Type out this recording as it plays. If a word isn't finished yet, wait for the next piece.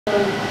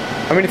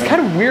I mean, it's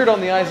kind of weird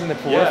on the eyes in the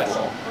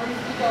peripheral.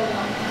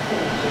 Yes.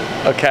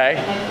 Okay.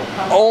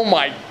 Oh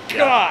my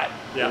God.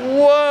 Yeah.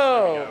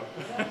 Whoa.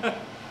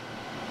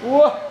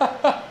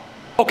 Whoa.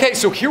 Okay,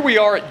 so here we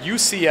are at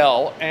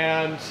UCL,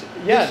 and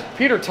yeah,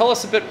 Peter, tell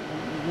us a bit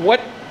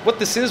what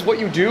this is, what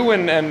you do,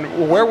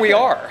 and where we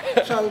are.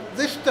 So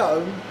this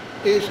dome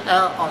is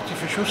our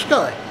artificial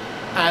sky,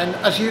 and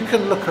as you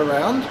can look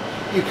around,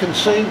 you can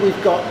see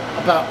we've got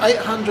about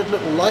 800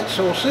 little light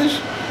sources,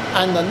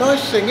 and the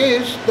nice thing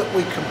is that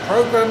we can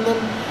program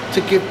them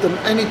to give them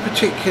any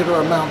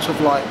particular amount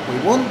of light we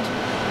want,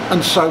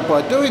 and so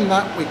by doing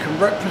that we can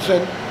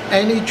represent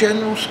any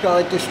general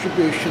sky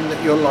distribution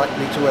that you're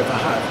likely to ever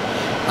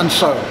have. And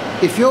so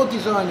if you're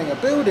designing a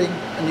building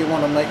and you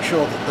want to make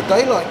sure that the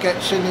daylight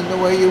gets in the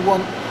way you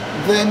want,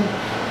 then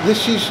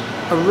this is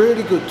a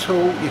really good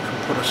tool. You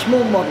can put a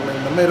small model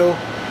in the middle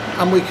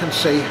and we can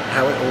see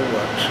how it all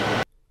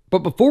works. But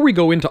before we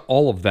go into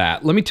all of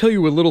that, let me tell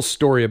you a little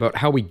story about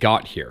how we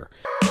got here.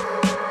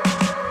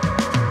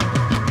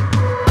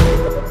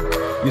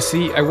 You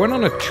see, I went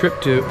on a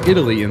trip to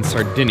Italy in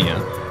Sardinia,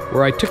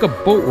 where I took a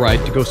boat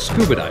ride to go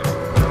scuba diving.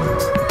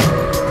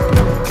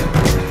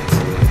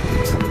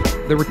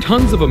 There were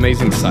tons of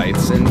amazing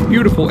sights and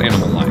beautiful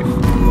animal life.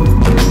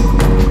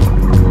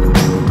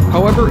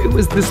 However, it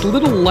was this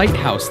little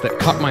lighthouse that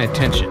caught my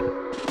attention,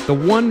 the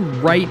one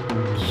right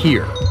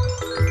here.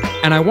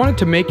 And I wanted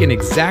to make an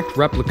exact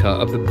replica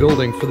of the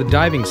building for the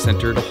diving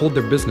center to hold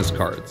their business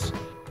cards.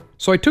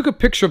 So I took a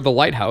picture of the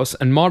lighthouse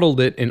and modeled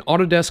it in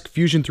Autodesk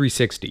Fusion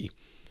 360.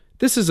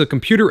 This is a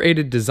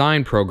computer-aided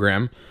design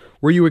program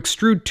where you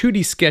extrude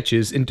 2D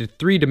sketches into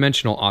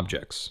three-dimensional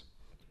objects.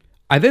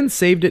 I then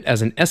saved it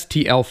as an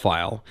STL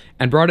file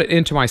and brought it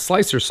into my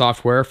slicer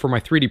software for my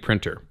 3D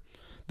printer.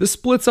 This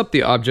splits up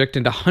the object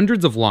into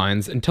hundreds of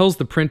lines and tells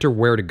the printer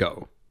where to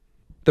go.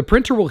 The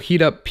printer will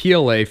heat up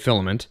PLA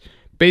filament,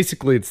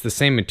 basically it's the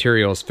same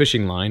material as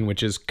fishing line,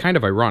 which is kind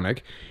of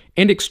ironic,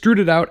 and extrude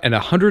it out at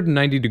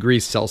 190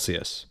 degrees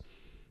Celsius.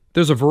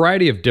 There's a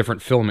variety of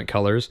different filament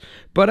colors,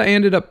 but I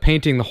ended up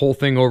painting the whole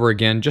thing over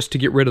again just to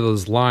get rid of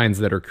those lines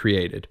that are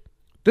created.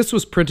 This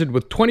was printed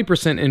with 20%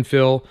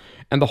 infill,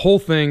 and the whole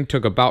thing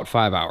took about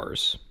 5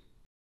 hours.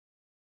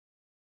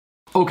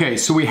 Okay,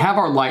 so we have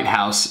our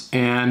lighthouse,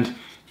 and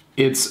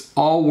it's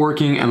all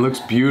working and looks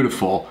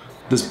beautiful.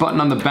 This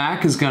button on the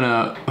back is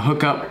gonna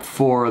hook up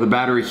for the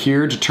battery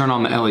here to turn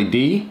on the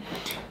LED,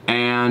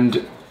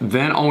 and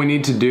then all we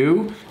need to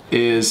do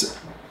is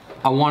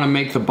I wanna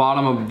make the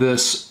bottom of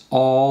this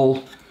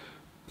all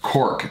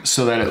cork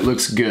so that it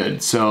looks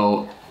good.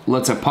 So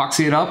let's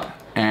epoxy it up,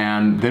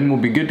 and then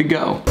we'll be good to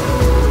go.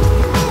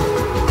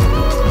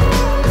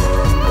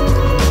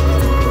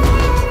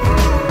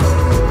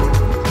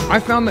 I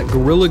found that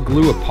Gorilla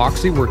Glue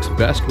epoxy works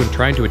best when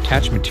trying to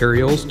attach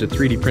materials to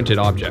 3D printed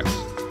objects.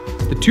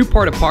 The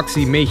two-part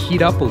epoxy may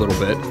heat up a little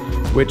bit,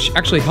 which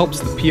actually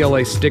helps the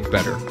PLA stick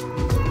better.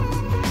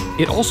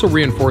 It also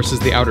reinforces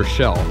the outer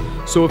shell,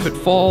 so if it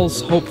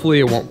falls, hopefully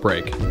it won't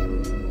break.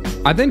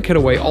 I then cut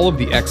away all of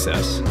the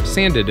excess,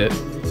 sanded it,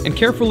 and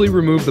carefully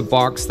removed the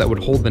box that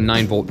would hold the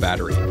 9-volt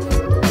battery.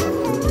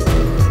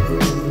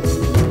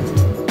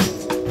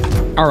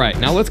 Alright,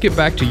 now let's get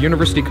back to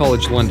University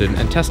College London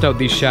and test out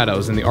these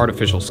shadows in the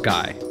artificial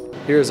sky.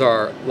 Here's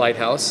our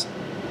lighthouse,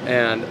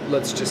 and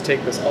let's just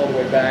take this all the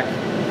way back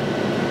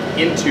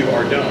into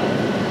our dome.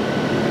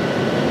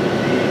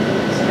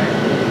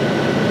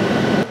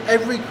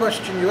 Every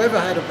question you ever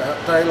had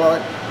about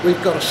daylight,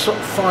 we've got to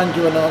find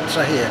you an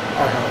answer here,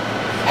 I hope.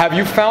 Have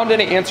you found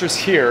any answers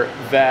here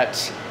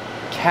that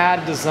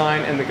CAD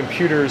design and the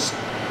computers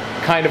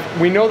kind of,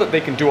 we know that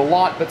they can do a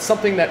lot, but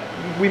something that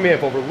we may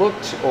have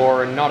overlooked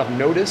or not have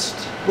noticed?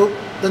 Well,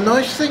 the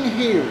nice thing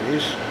here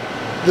is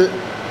that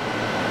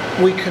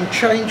we can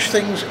change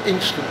things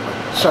instantly.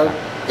 So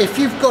if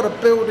you've got a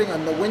building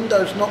and the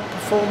window's not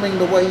performing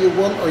the way you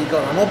want, or you've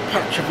got an odd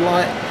patch of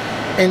light,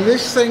 in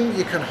this thing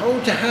you can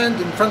hold your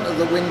hand in front of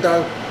the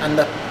window and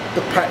the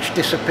patch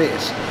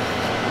disappears.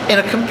 In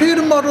a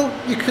computer model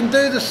you can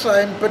do the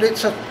same, but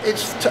it's a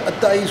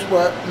day's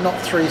work,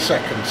 not 3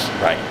 seconds.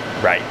 Right,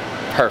 right.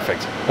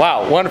 Perfect.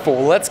 Wow, wonderful.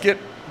 Well, let's get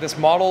this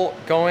model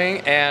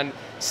going and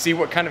see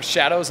what kind of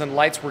shadows and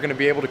lights we're going to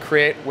be able to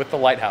create with the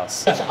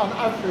lighthouse. On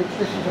average,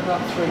 this is about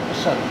 3%.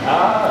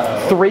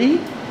 Ah. 3?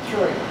 3.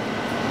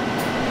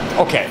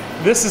 Okay,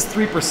 this is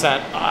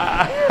 3%.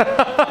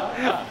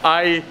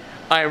 I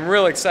am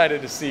real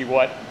excited to see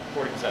what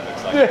 40%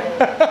 looks like.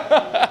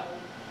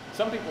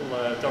 Some people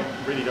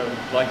really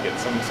don't like it.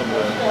 Some of the.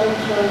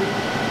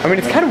 I mean,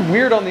 it's kind of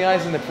weird on the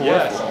eyes in the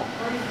peripheral.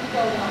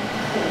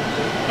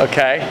 Yes.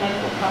 Okay.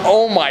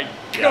 Oh my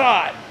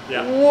God.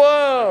 Yeah.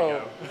 Whoa.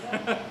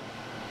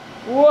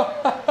 Whoa.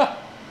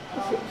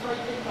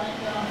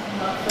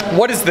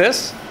 What is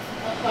this?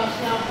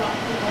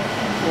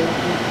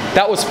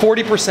 That was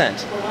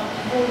 40%.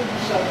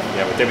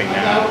 Yeah, we're dimming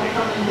now.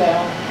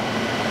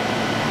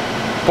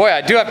 Boy,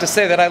 I do have to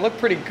say that I look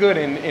pretty good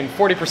in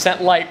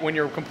 40% light when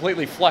you're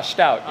completely flushed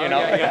out, you know?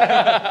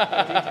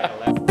 Yeah.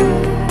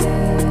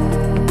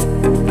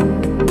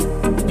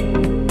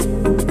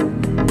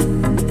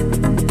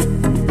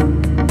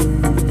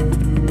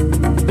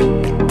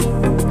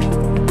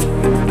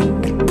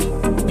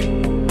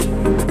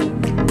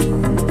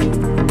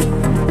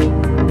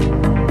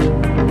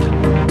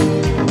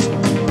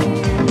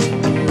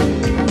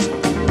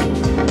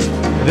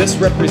 This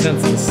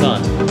represents the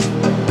sun.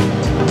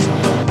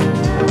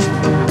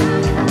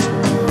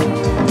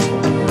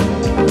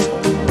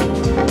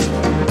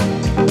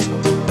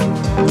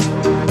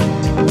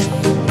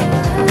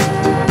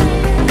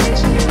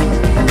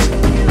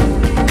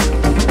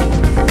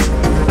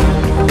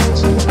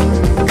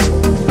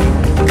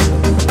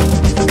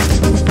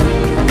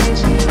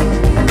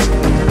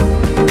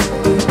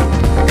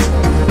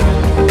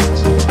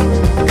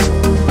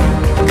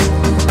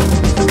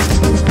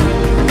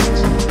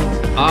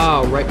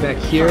 Right back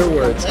here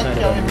where it's kind of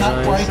going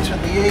that way to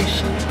the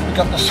east. We've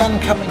got the sun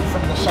coming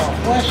from the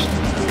southwest.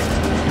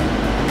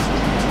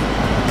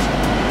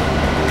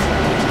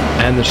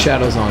 And the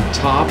shadows on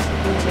top,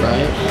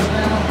 right?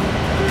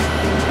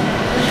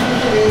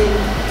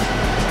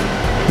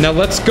 Now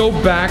let's go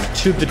back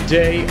to the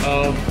day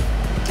of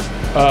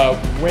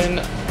when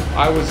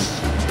I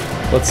was,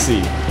 let's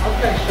see.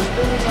 Okay, so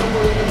do we know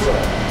where you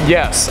were?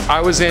 Yes, I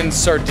was in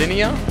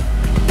Sardinia.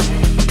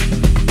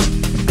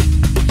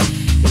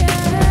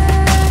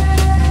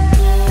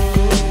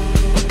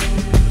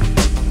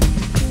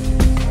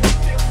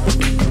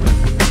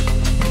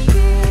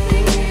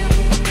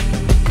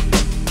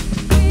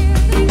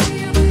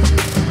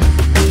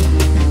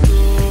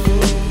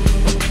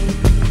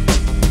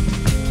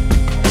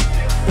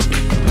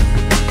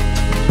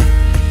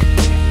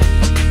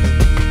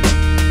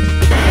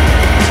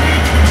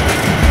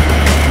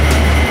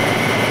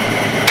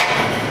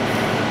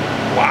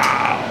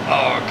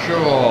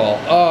 Cool.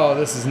 Oh,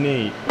 this is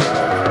neat. If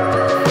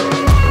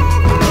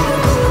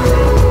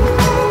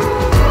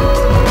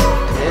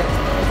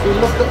we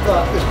look at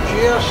that,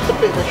 there's just a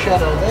bit of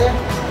shadow there.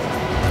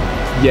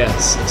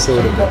 Yes, So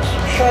we've got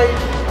some shade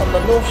on the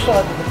north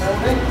side of the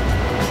building.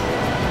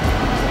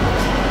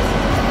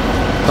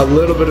 A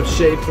little bit of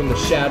shade from the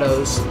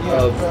shadows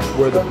of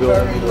where the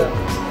building is.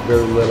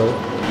 Very little.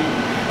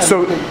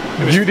 So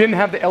you didn't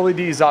have the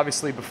LEDs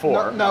obviously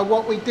before. No,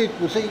 what we did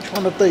was each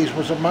one of these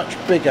was a much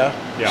bigger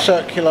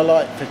circular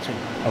light fitting.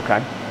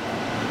 Okay.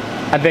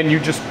 And then you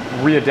just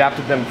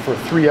readapted them for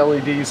 3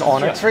 LEDs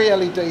on it? 3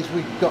 LEDs,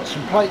 we got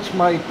some plates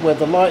made where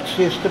the lights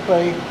used to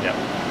be. Yeah.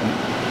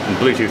 And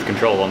Bluetooth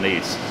control on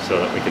these so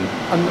that we can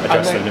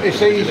adjust them.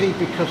 It's easy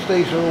because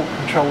these are all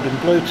controlled in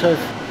Bluetooth.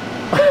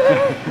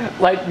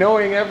 Like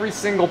knowing every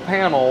single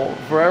panel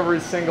for every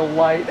single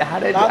light.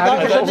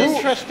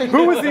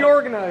 Who was the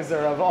organizer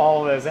of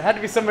all this? It had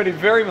to be somebody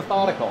very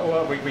methodical.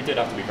 Well, we did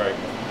have to be very.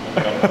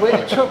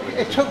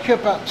 It took you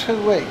about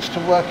 2 weeks to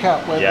work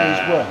out where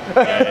these were.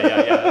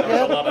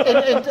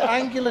 In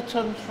angular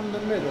terms from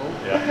the middle,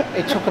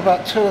 it took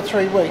about 2 or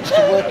 3 weeks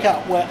to work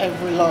out where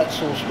every light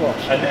source was.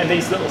 And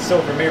these little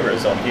silver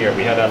mirrors on here,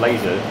 we had a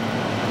laser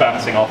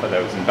bouncing off of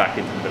those and back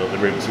into the middle of the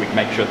room so we can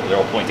make sure that they're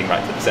all pointing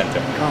right to the center.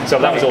 So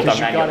that was all done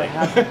manually. You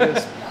gotta have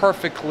this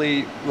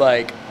perfectly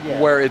like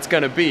where it's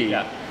gonna be.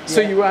 Yeah.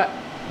 So you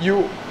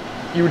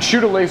would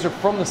shoot a laser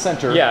from the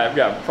center.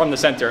 Yeah, from the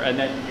center, and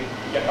then you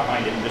get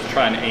behind it and just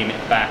try and aim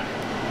it back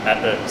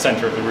at the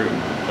center of the room,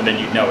 and then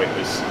you'd know it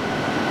was,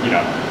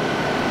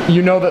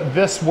 You know that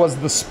this was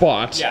the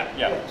spot. Yeah.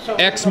 So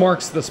X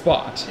marks the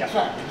spot. Yeah.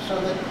 Exactly. So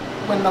that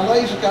when the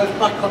laser goes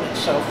back on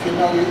itself, you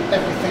know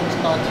everything's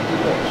 90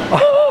 degrees.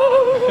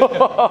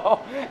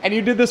 And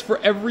you did this for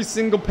every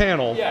single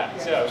panel. Yeah.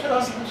 So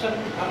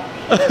 270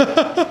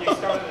 panels. You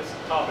start at the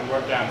top and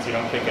work down so you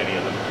don't kick any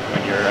of them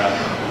when you're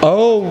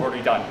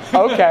already done.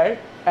 Okay.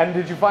 And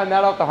did you find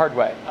that out the hard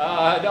way?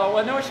 No.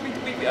 Well, no. I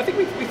think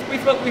we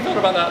thought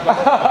about that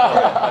before.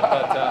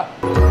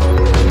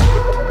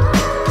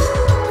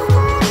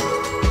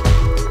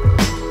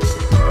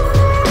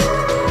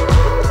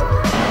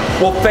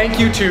 but Well, thank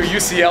you to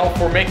UCL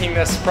for making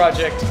this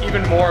project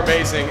even more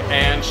amazing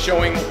and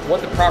showing what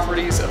the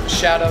properties of the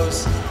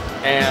shadows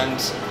and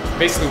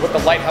basically what the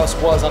lighthouse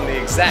was on the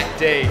exact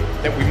day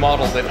that we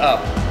modeled it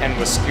up and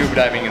was scuba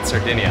diving in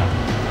Sardinia.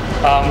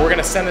 We're going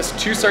to send this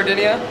to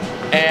Sardinia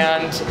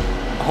and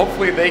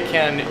hopefully they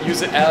can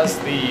use it as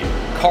the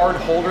card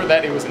holder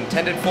that it was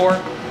intended for,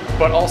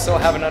 but also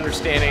have an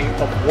understanding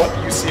of what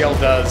UCL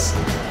does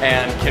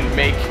and can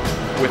make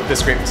with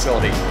this great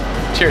facility.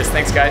 Cheers,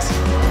 thanks guys.